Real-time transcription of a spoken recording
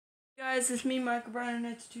Guys, it's me, Michael Bryan,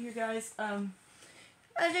 and to you guys.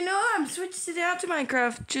 As you know, I'm switched it out to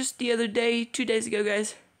Minecraft just the other day, 2 days ago,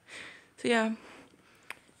 guys. So yeah,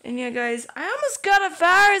 and yeah, guys, I almost got a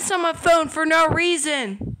virus on my phone for no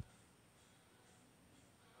reason.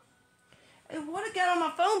 It would have got on my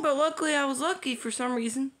phone, but luckily I was lucky for some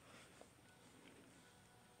reason.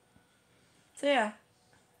 So yeah,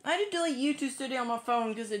 I had to delete YouTube Studio on my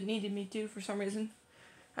phone because it needed me to for some reason.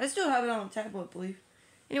 I still have it on a tablet, I believe.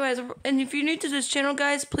 Anyways, and if you're new to this channel,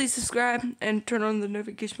 guys, please subscribe and turn on the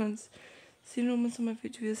notifications. So you don't miss my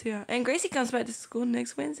future videos. Yeah, and Gracie comes back to school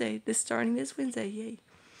next Wednesday. Starting this Wednesday, yay!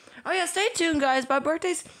 Oh yeah, stay tuned, guys. My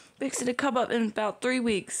birthday's fixing to come up in about 3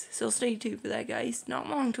 weeks, so stay tuned for that, guys. Not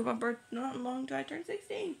long till I turn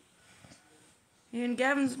 16. And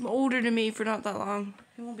Gavin's older than me for not that long.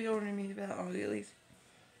 He won't be older than me that long, at least.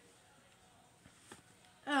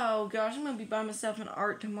 Oh gosh, I'm gonna be by myself in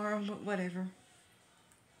art tomorrow, but whatever.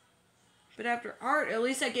 But after art, at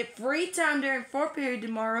least I get free time during 4th period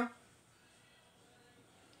tomorrow.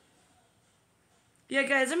 Yeah,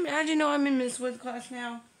 guys, as you know, I'm in Miss Wood's class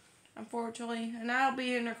now, unfortunately, and I'll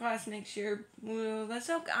be in her class next year. Well, that's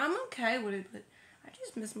okay. I'm okay with it, but I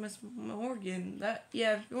just miss Miss Morgan.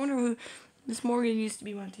 Yeah, if you wonder who Miss Morgan used to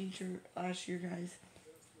be my teacher last year, guys.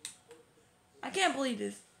 I can't believe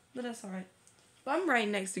this, but that's alright. But I'm right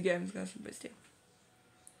next to Gavin's class, but still.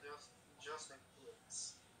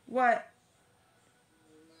 What?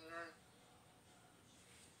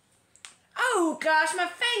 Oh gosh, my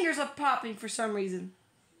fingers are popping for some reason.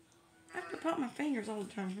 I have to pop my fingers all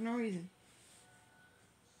the time for no reason.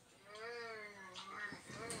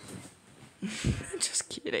 Just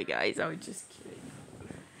kidding, guys. I was just kidding.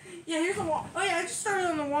 Yeah, here's the wall. Oh yeah, I just started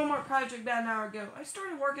on the Walmart project about an hour ago. I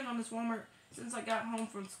started working on this Walmart since I got home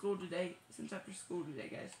from school today. Since after school today,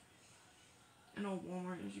 guys. An old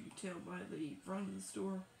Walmart, as you can tell by the front of the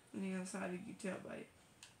store. On the other side, you can tell by it.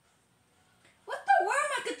 What the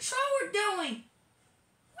world my controller doing?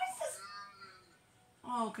 What's this?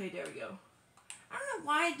 Oh, okay, there we go. I don't know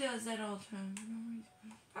why it does that all the time.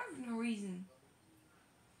 For no reason.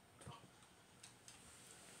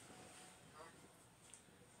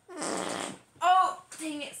 Oh,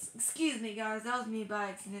 dang it. Excuse me, guys. That was me by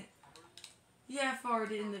accident. Yeah, I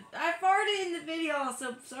farted in the video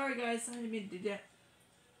also. Sorry, guys. I didn't mean to do that.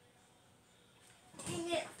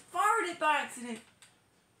 Dang it. Farted by accident.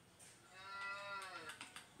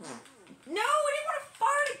 No, I didn't want to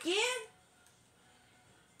fart again.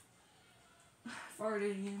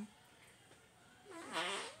 Farted again.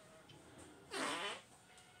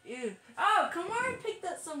 Ew. Oh, Kamari picked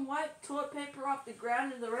up some white toilet paper off the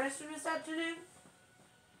ground in the restroom this afternoon.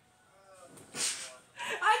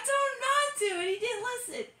 I told him not to, and he didn't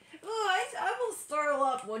listen. Oh, I will throw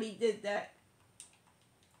up when he did that.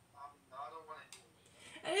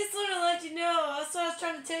 I just want to let you know. That's what I was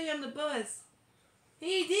trying to tell you on the bus.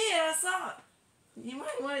 He did. I saw it. You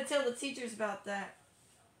might want to tell the teachers about that.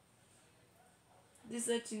 Just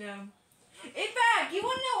let you know. In fact, you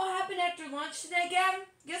want to know what happened after lunch today, Gavin?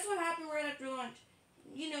 Guess what happened right after lunch?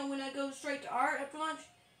 You know, when I go straight to art after lunch?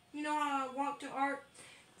 You know how I walk to art?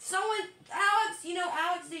 Alex, you know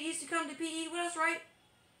Alex that used to come to PE with us, right?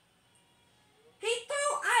 He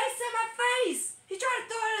threw ice at my face. He tried to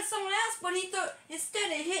throw it at someone else, but instead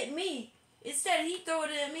it hit me. Instead, he threw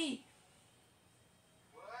it at me.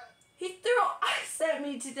 What? He threw ice at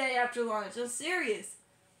me today after lunch. I'm serious.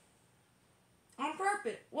 On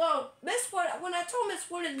purpose. Well, when I told Miss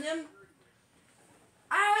Wood and them,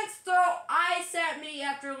 Alex threw ice at me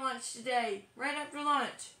after lunch today. Right after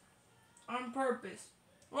lunch. On purpose.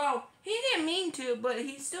 Well, he didn't mean to, but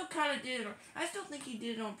he still kind of did it. I still think he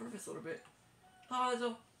did it on purpose a little bit.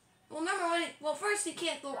 Well, remember when first he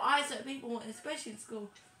can't throw ice at people, especially in school.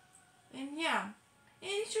 And yeah.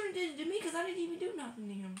 And he sure did it to me because I didn't even do nothing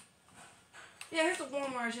to him. Yeah, here's the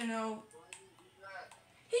Walmart, you know.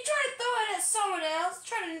 He tried to throw it at someone else,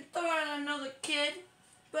 tried to throw it at another kid,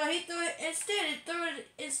 but he threw it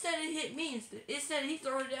instead it hit me instead he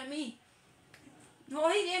threw it at me. Well,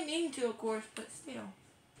 he didn't mean to, of course, but still.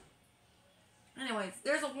 Anyways,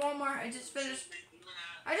 there's a Walmart. I just finished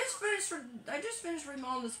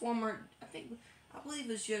remodeling this Walmart. I believe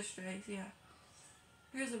it was yesterday. So yeah.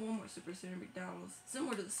 Here's the Walmart Supercenter McDonald's,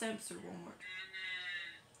 similar to the Samster Walmart.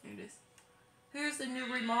 Here it is. Here's the new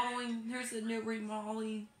remodeling.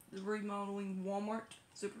 The remodeling Walmart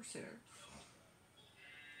Supercenter.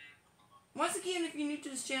 Once again, if you're new to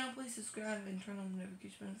this channel, please subscribe and turn on the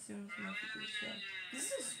notification bell as soon as my videos show. This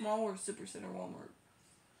is a smaller Supercenter Walmart.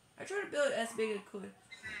 I tried to build it as big as I could.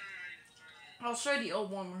 I'll show you the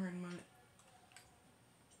old Walmart here in a minute.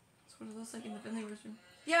 That's what it looks like in the vending restroom.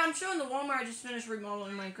 Yeah, I'm showing the Walmart. I just finished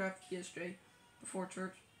remodeling Minecraft yesterday before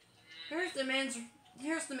church. Here's the men's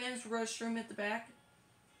restroom at the back.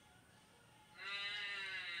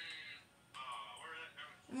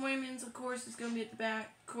 And women's, of course, is gonna be at the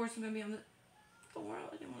back. Of course, I'm gonna be on the. Oh, wow,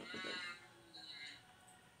 I didn't want to put that.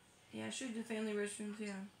 Yeah, I showed the family restrooms.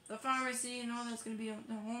 Yeah, the pharmacy and all that's gonna be on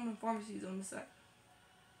the home and pharmacy is on the side.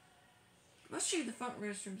 Let's show you the front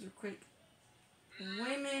restrooms real quick. The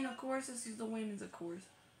women, of course, this is the women's, of course.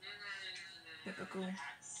 Typical.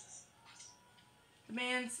 The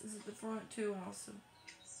man's is at the front too, also.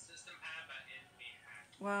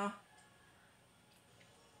 Wow.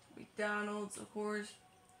 McDonald's, of course.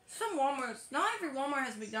 Some Walmarts. Not every Walmart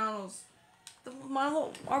has McDonald's.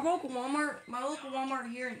 Our local Walmart, my local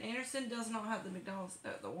Walmart here in Anderson does not have the McDonald's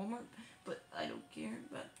at the Walmart, but I don't care.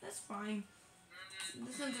 But that's fine.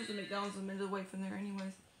 Since there's a McDonald's a minute away from there,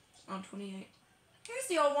 anyways, on 28. Here's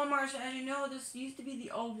the old Walmart. As you know, this used to be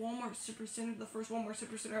the old Walmart Supercenter, the first Walmart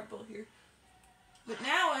Supercenter I built here. But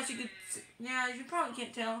now, as you probably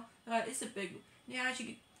can't tell, it's a big. Yeah,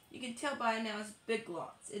 you can tell by now it's Big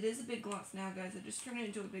Lots. It is a Big Lots now, guys. I just turned it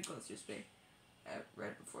into a Big Lots yesterday,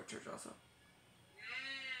 right before church, also.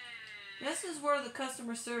 This is where the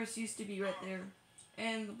customer service used to be, right there,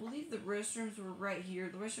 and I believe the restrooms were right here.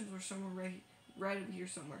 The restrooms were somewhere right over here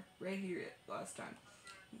somewhere, right here last time.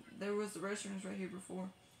 There was the restrooms right here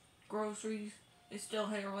before. Groceries, it's still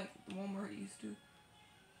here like Walmart used to.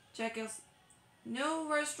 Checkouts. No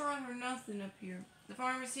restaurant or nothing up here. The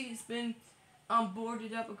pharmacy has been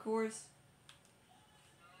boarded up, of course.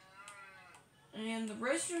 And the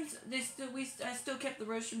restrooms, I still kept the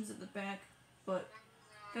restrooms at the back, but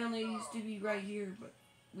family used to be right here, but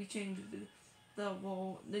we changed the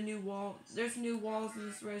new wall. There's new walls in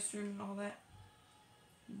this restroom and all that.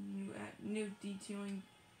 New detailing.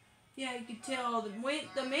 Yeah, you could tell the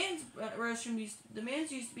man's restroom used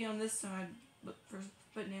to be on this side,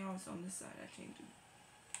 but now it's on this side. I changed it.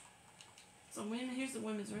 So here's the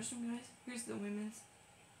women's restroom, guys. Here's the women's.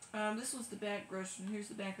 This was the back restroom. Here's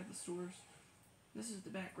the back of the stores. This is the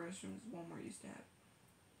back restrooms Walmart used to have.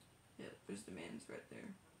 Yeah, there's the man's right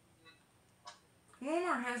there.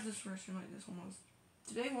 Walmart has this restroom like this almost.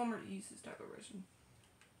 Today Walmart uses this type of restroom.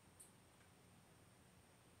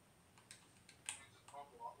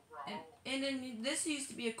 And then this used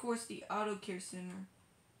to be, of course, the Auto Care Center.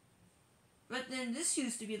 But then this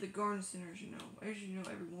used to be the Garden Center, as you know. As you know,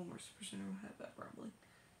 every Walmart Supercenter will have that probably.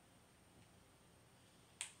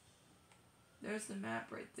 There's the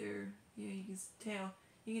map right there. Yeah, you can tell.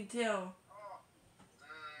 You can tell.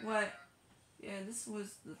 What? Yeah, this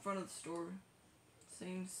was the front of the store.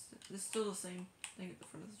 It's still the same thing at the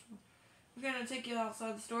front of the store. We're gonna take you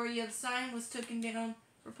outside the store. Yeah, the sign was taken down.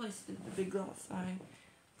 Replaced it with the big glass sign.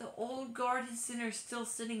 The old Garden Center is still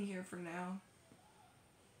sitting here for now.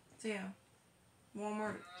 So yeah.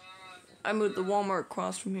 Walmart. I moved the Walmart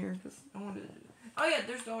across from here because I wanted to. Oh yeah,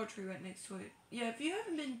 there's Dollar Tree right next to it. Yeah, if you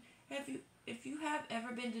have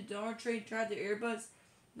ever been to Dollar Tree and tried the earbuds,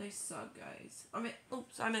 they suck, guys. I meant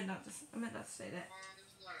not to say that.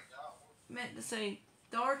 I meant to say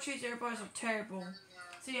Dollar Tree's earbuds are terrible.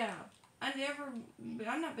 So yeah, I've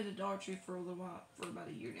not been to Dollar Tree for a little while, for about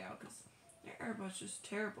a year now, because their earbuds just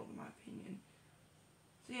terrible in my opinion.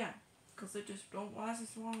 So yeah, because they just don't last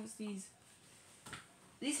as long as these.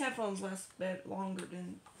 These headphones last a bit longer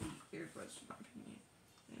than the earbuds, in my opinion.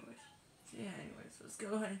 Anyways, let's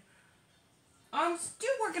go ahead. I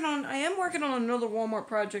am working on another Walmart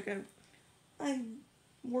project I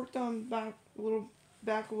worked on back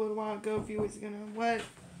a little while ago, a few weeks ago now. What?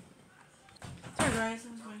 Sorry guys,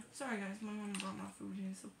 my mom brought my food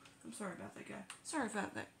in, so I'm sorry about that, guy. Sorry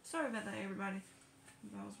about that, everybody.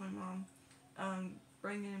 That was my mom.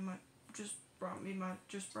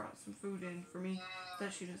 Just brought some food in for me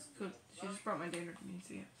that she just cooked. She just brought my dinner to me,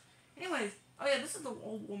 so yeah. Anyways, oh yeah, this is the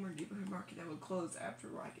old Walmart neighborhood market that would close after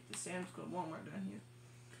I get the Sam's Club Walmart done here.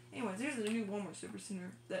 Anyways, here's the new Walmart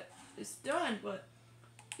Supercenter that is done, but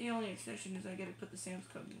the only exception is I gotta put the Sam's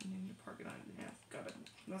Club in the parking lot. Yeah,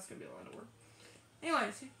 that's gonna be a lot of work.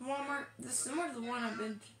 Anyways, Walmart, this is similar to the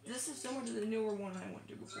one this is similar to the newer one I went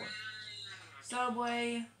to before.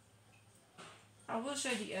 Subway. I will show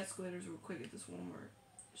you the escalators real quick at this Walmart.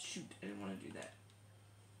 Shoot, I didn't want to do that.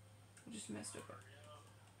 I just messed up.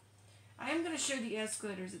 I am going to show the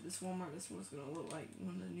escalators at this Walmart. This is what it's going to look like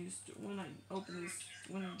when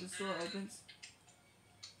the store opens.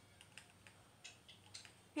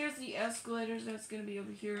 Here's the escalators. That's going to be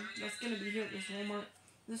over here. That's going to be here at this Walmart.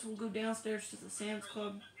 This will go downstairs to the Sam's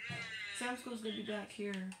Club. Sam's Club's going to be back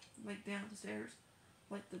here, like downstairs,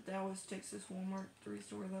 like the Dallas, Texas Walmart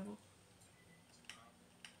 3-story level.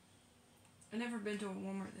 I've never been to a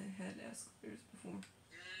Walmart that had escalators before.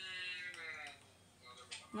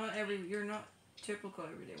 You're not typical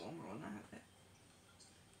everyday Walmart will not have that.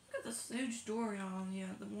 Look at this huge door, y'all.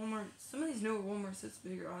 Yeah, the Walmart, some of these newer Walmarts has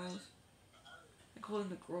bigger aisles. I call it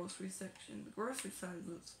the grocery section. The grocery side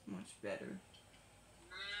looks much better.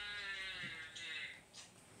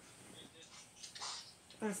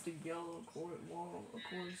 That's the yellow wall, of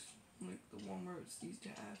course, like the Walmarts used to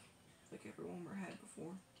have, like every Walmart had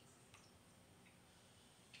before.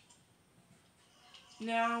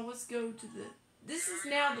 Now let's go to the. This is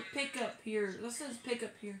now the pickup here. This says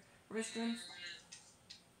pickup here. Restrooms.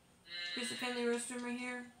 Here's the family restroom right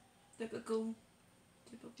here. Typical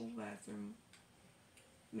bathroom.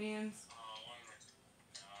 Men's.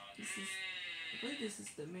 This is. I believe this is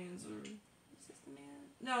the men's room. Is this the man?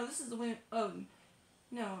 No, this is the women. Oh,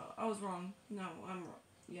 no, I was wrong. No, I'm wrong.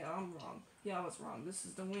 Yeah, I'm wrong. Yeah, I was wrong. This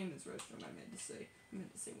is the women's restroom. I meant to say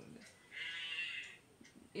women's.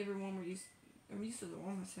 Every Walmart used. I'm used to the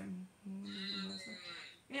Walmart having.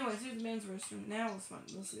 Anyways, here's the men's restroom. Now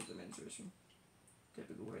let's see the men's restroom.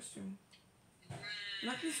 Typical restroom.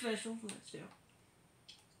 Nothing special, but still.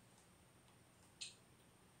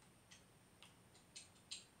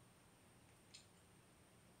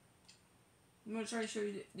 I'm gonna try to show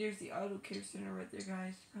you. There's the auto care center right there,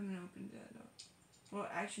 guys. I'm gonna open that up. Well,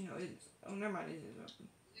 actually, no, it is. Oh, never mind, it is open.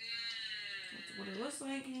 That's what it looks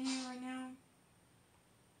like in here right now.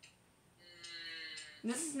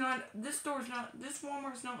 This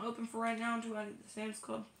Walmart's not open for right now until I get the Sam's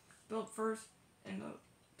Club built first and the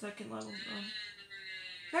second level done.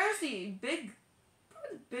 There's probably the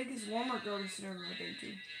biggest Walmart garden center I've been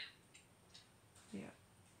to. Yeah.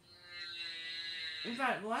 In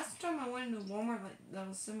fact, the last time I went into Walmart that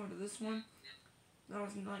was similar to this one, that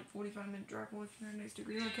was in like 45-minute drive away from here next to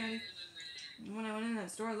Greenwood County. When I went in that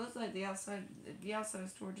store, it looked like the outside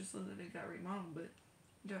store just looked like it got remodeled, but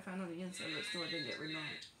until I found out the inside of the store didn't get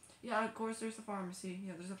remodeled. Yeah, of course, there's a pharmacy.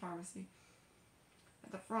 Yeah, there's a pharmacy.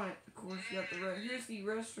 At the front, of course, you got here's the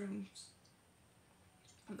restrooms.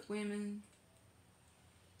 The women.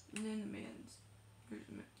 And then the men's. Here's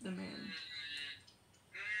the men.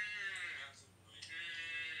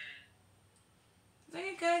 Thank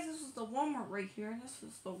you guys, this is the Walmart right here. This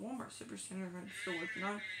is the Walmart Supercenter I'm still working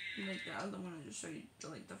on. And like the other one I just showed you,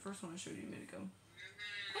 like the first one I showed you a minute ago.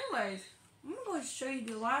 Anyways, I'm going to show you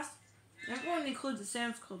the last. I'm going to include the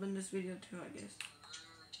Sam's Club in this video too, I guess.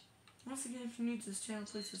 Once again, if you're new to this channel,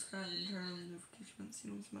 please subscribe and turn on the notification button so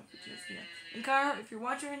you don't miss my videos. Yeah. And Kyra, if you're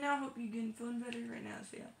watching right now, hope you're feeling better right now.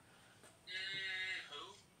 So yeah.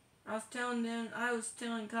 I was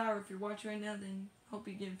telling Kyra, if you're watching right now, then hope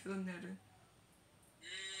you're feeling better.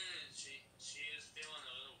 She is feeling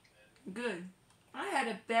a little better. Good. I had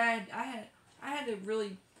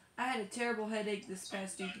a terrible headache this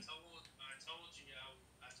past week. I told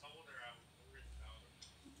her I was worried about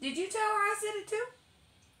her. Did you tell her I said it too?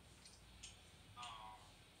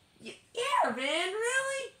 Yeah, man,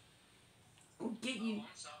 really? I'll get you.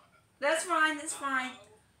 I'm sorry. That's fine, that's fine.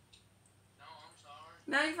 No,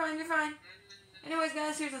 I'm sorry. No, you're fine. Anyways,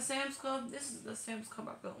 guys, here's the Sam's Club. This is the Sam's Club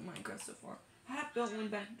I built in Minecraft so far. I have built one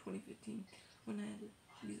back in 2015 when I had to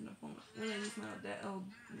use my phone. When I used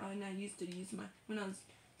when I was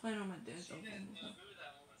playing on my dad's old phone. Who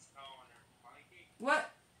that was calling her, Mikey?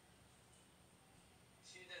 What?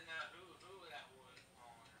 She didn't know who that was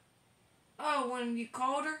calling her. Oh, when you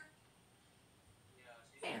called her? Yeah,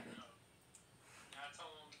 she didn't know. I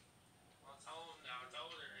told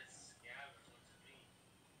her it's Gavin, which is me.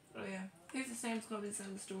 Oh yeah. Here's the Sam's Club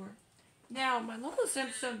inside the store. Now, my local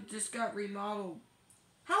Sam's Club just got remodeled.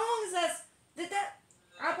 How long is that?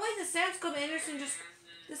 I believe the Sam's Club in Anderson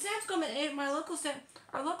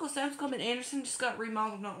our local Sam's Club in Anderson just got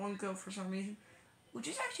remodeled not long ago for some reason. Which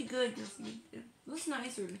is actually good because it looks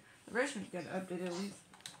nicer. The restaurant's got updated at least.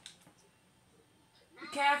 The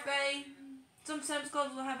cafe. Some Sam's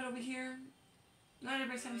Clubs will have it over here. Not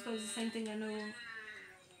every Sam's Club is the same thing I know of.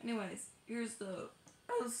 Anyways, there's the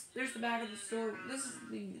back of the store. This is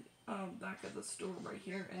the back of the store right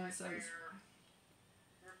here, and it says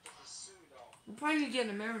we're planning to get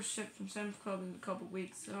a membership from Sam's Club in a couple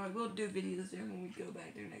weeks, so I will do videos there when we go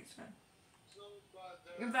back there next time.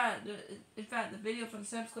 In fact, the video from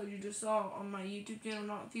Sam's Club you just saw on my YouTube channel,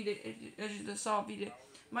 not a few days, as you just saw a video,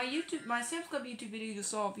 my Sam's Club YouTube video you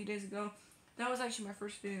just saw a few days ago, that was actually my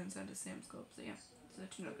first video inside the Sam's Club, so yeah, just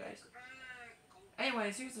let you know, guys.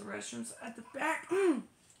 Anyways, here's the restrooms at the back.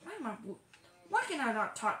 Why can I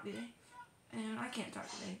not talk today? And I can't talk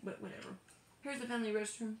today, but whatever. Here's the family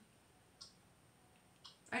restroom.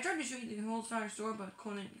 I tried to show you the whole entire store, but I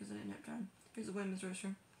couldn't because I didn't have time. Here's the women's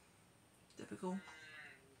restroom. Typical.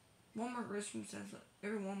 Walmart restrooms has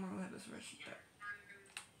every Walmart will have this restroom there.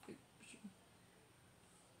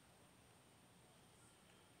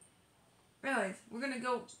 Anyways, we're gonna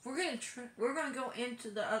go into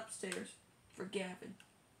the upstairs for Gavin.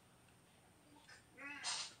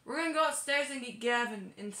 We're gonna go upstairs and get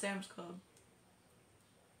Gavin in Sam's Club.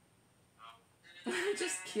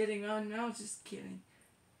 Just kidding. Oh no, just kidding.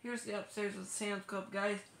 Here's the upstairs of Sam's Club,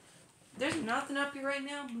 guys. There's nothing up here right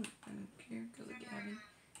now, but I don't care because of Gavin.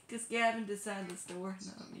 Because Gavin decided the store,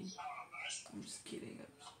 not me. I'm just kidding.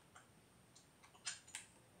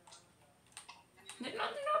 There's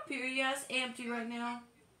nothing up here. Yeah, it's empty right now.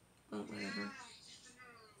 But whatever.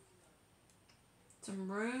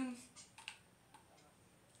 Some rooms.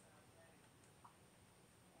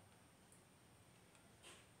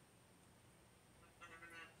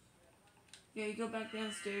 Yeah, you go back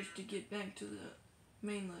downstairs to get back to the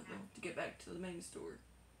main level, to get back to the main store.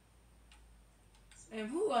 And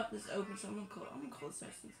who up this open? So I'm gonna call this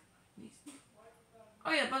Essence.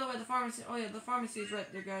 Oh yeah, by the way, the pharmacy. Oh yeah, the pharmacy is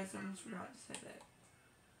right there, guys. I almost forgot to say that.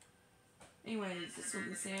 Anyways, this was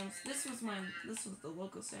the Sam's. This was the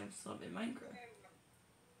local Sam's Club in Minecraft.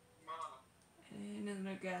 And then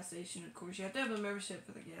the gas station, of course. You have to have a membership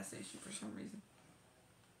for the gas station for some reason.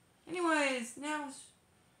 Anyways, now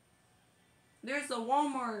there's the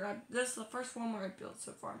Walmart. This is the first Walmart I built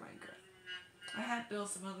so far in Minecraft. I had built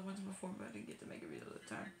some other ones before, but I didn't get to make a video at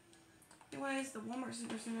the time. Anyways, the Walmart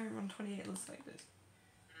Supercenter on 28 looks like this.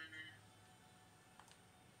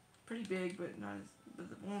 Pretty big, but not as. But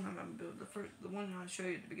the one I'm gonna build, the one I'll show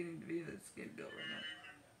you at the beginning of the video that's getting built right now.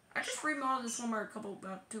 I just remodeled this Walmart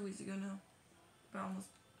about 2 weeks ago now. About almost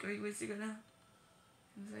 3 weeks ago now.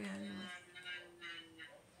 So yeah, anyways.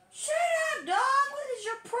 Shut up, dog! What is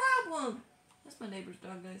your problem? That's my neighbor's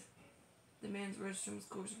dog, guys. The men's restroom, of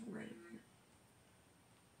course, is right over here.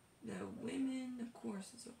 The women, of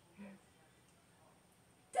course, is over here.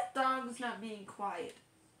 That dog was not being quiet.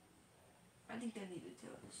 I think I need to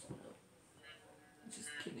tell this one up. Just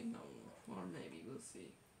kidding, no. Or maybe, we'll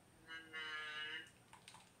see.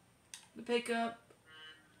 The pickup.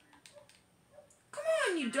 Come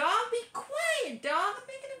on, you dog! Be quiet, dog! I'm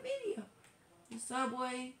making a video. The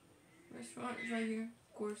Subway restaurant is right here,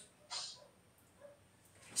 of course.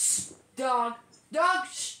 Shh, dog! Dog!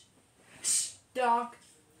 Shh! Shh, dog!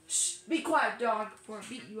 Shh! Be quiet, dog, before I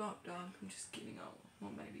beat you up, dog. I'm just kidding. Oh,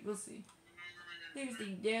 well, maybe. We'll see. There's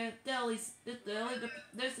the deli.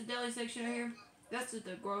 There's the deli section right here. That's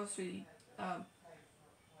the grocery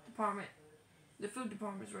department. The food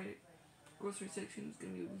department's right. Grocery section is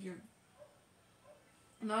gonna be over here.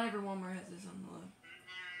 Not every Walmart has this on the left.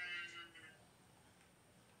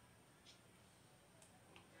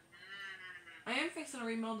 I am fixing to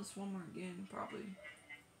remodel this Walmart again, probably.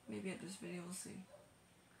 Maybe at this video, we'll see.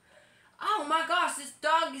 Oh my gosh, this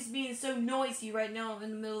dog is being so noisy right now in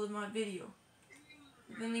the middle of my video.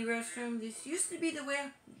 In the restroom,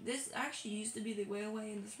 this actually used to be the way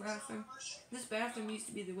away in this bathroom. This bathroom used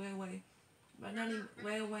to be the way away. But not even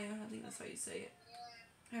way away, I think that's how you say it.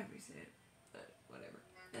 However you say it. But whatever.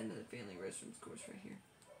 And the family restroom, of course, right here.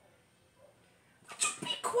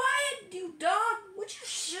 Be quiet, you dog! Would you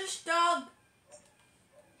shush, dog?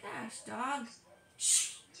 Gosh, dog.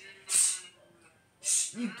 Shh.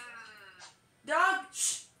 Shh. You dog,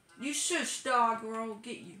 shh. You shush, dog, or I'll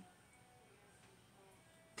get you.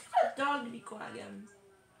 Tell that dog to be quiet, Gavin.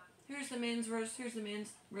 Here's the men's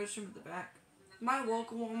restroom at the back. My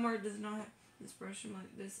local Walmart does not have this restroom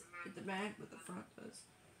like this at the back, but the front does.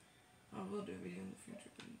 I will do a video in the future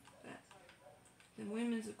to that. The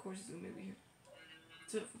women's, of course, is gonna be over here.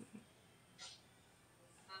 That's it for the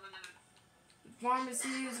pharmacy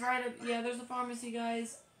is right up. Yeah, there's a pharmacy,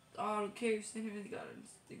 guys. Auto care center. They got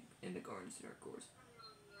it in the garden center, of course.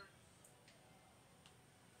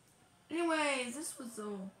 Anyways, this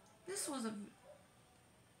was a.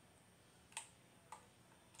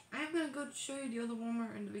 I'm gonna go show you the other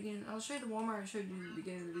Walmart in the beginning. I'll show you the Walmart I showed you in the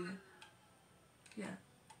beginning of the video. Yeah.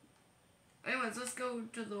 Anyways, let's go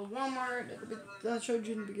to the Walmart that I showed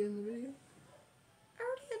you in the beginning of the video. I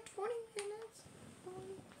already had 20 minutes.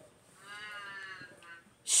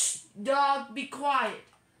 Shh, dog, be quiet.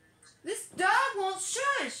 This dog won't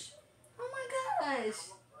shush. Oh my gosh.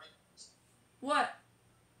 What?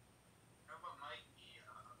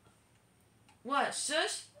 What,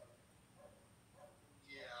 shush?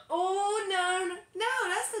 Oh, no,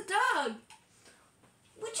 that's the dog.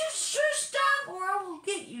 Would you shush, dog, or I will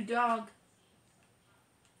get you, dog?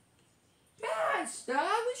 Gosh,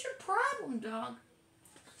 dog, what's your problem, dog?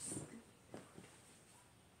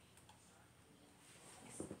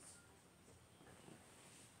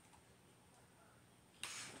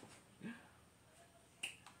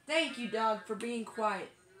 Thank you, dog, for being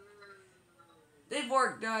quiet. They've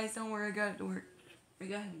worked, guys. Don't worry, I got it to work. I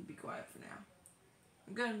got him to be quiet for now.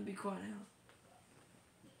 I'm gonna be quiet now.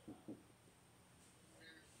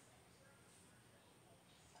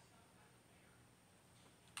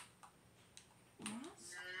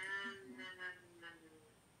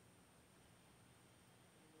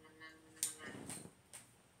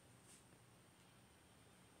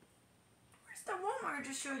 Where's that Walmart I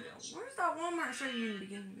just showed you? Where's that Walmart I showed you in the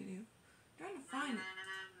beginning of the video? I'm trying to find it.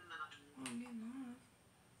 Oh, I'm getting off.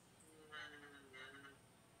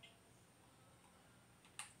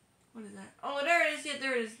 What is that? Oh, there it is. Yeah,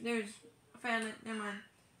 there it is. There's. I found it. Never mind.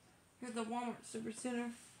 Here's the Walmart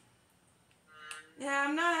Supercenter. Yeah,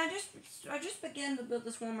 I'm not. I just began to build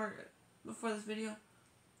this Walmart before this video.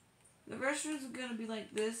 The restaurants are gonna be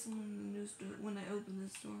like this when the new store, when I open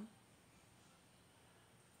this store.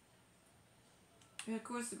 Yeah, of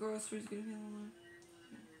course the groceries gonna be online.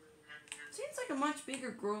 Yeah. Seems like a much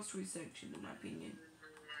bigger grocery section in my opinion.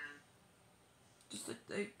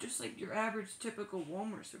 Just like your average typical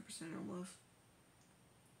Walmart Supercenter almost.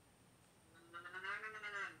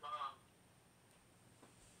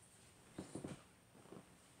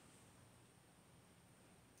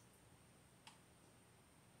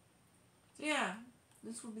 So yeah,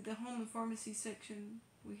 this will be the home and pharmacy section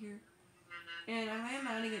we hear. And I am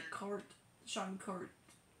adding a cart, shopping cart,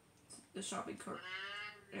 the shopping cart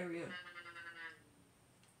area.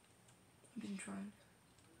 I've been trying.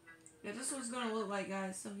 Yeah, this is what it's gonna look like,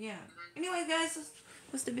 guys. So yeah. Anyway, guys,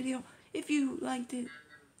 that's the video. If you liked it,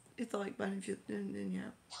 hit the like button. If you didn't, then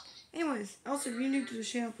yeah. Anyways, also if you're new to the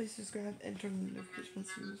channel, please subscribe and turn on the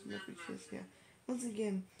notifications. Yeah. Once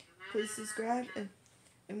again, please subscribe and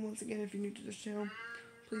once again, if you're new to the channel,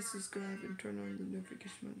 please subscribe and turn on the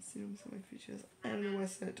notifications. You know, some of my features. I don't know why I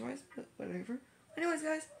said it twice, but whatever. Anyways,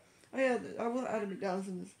 guys, oh yeah, I will add a McDonald's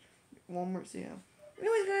in this Walmart. So yeah.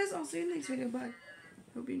 Anyways, guys, I'll see you in the next video. Bye.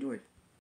 Hope you enjoyed.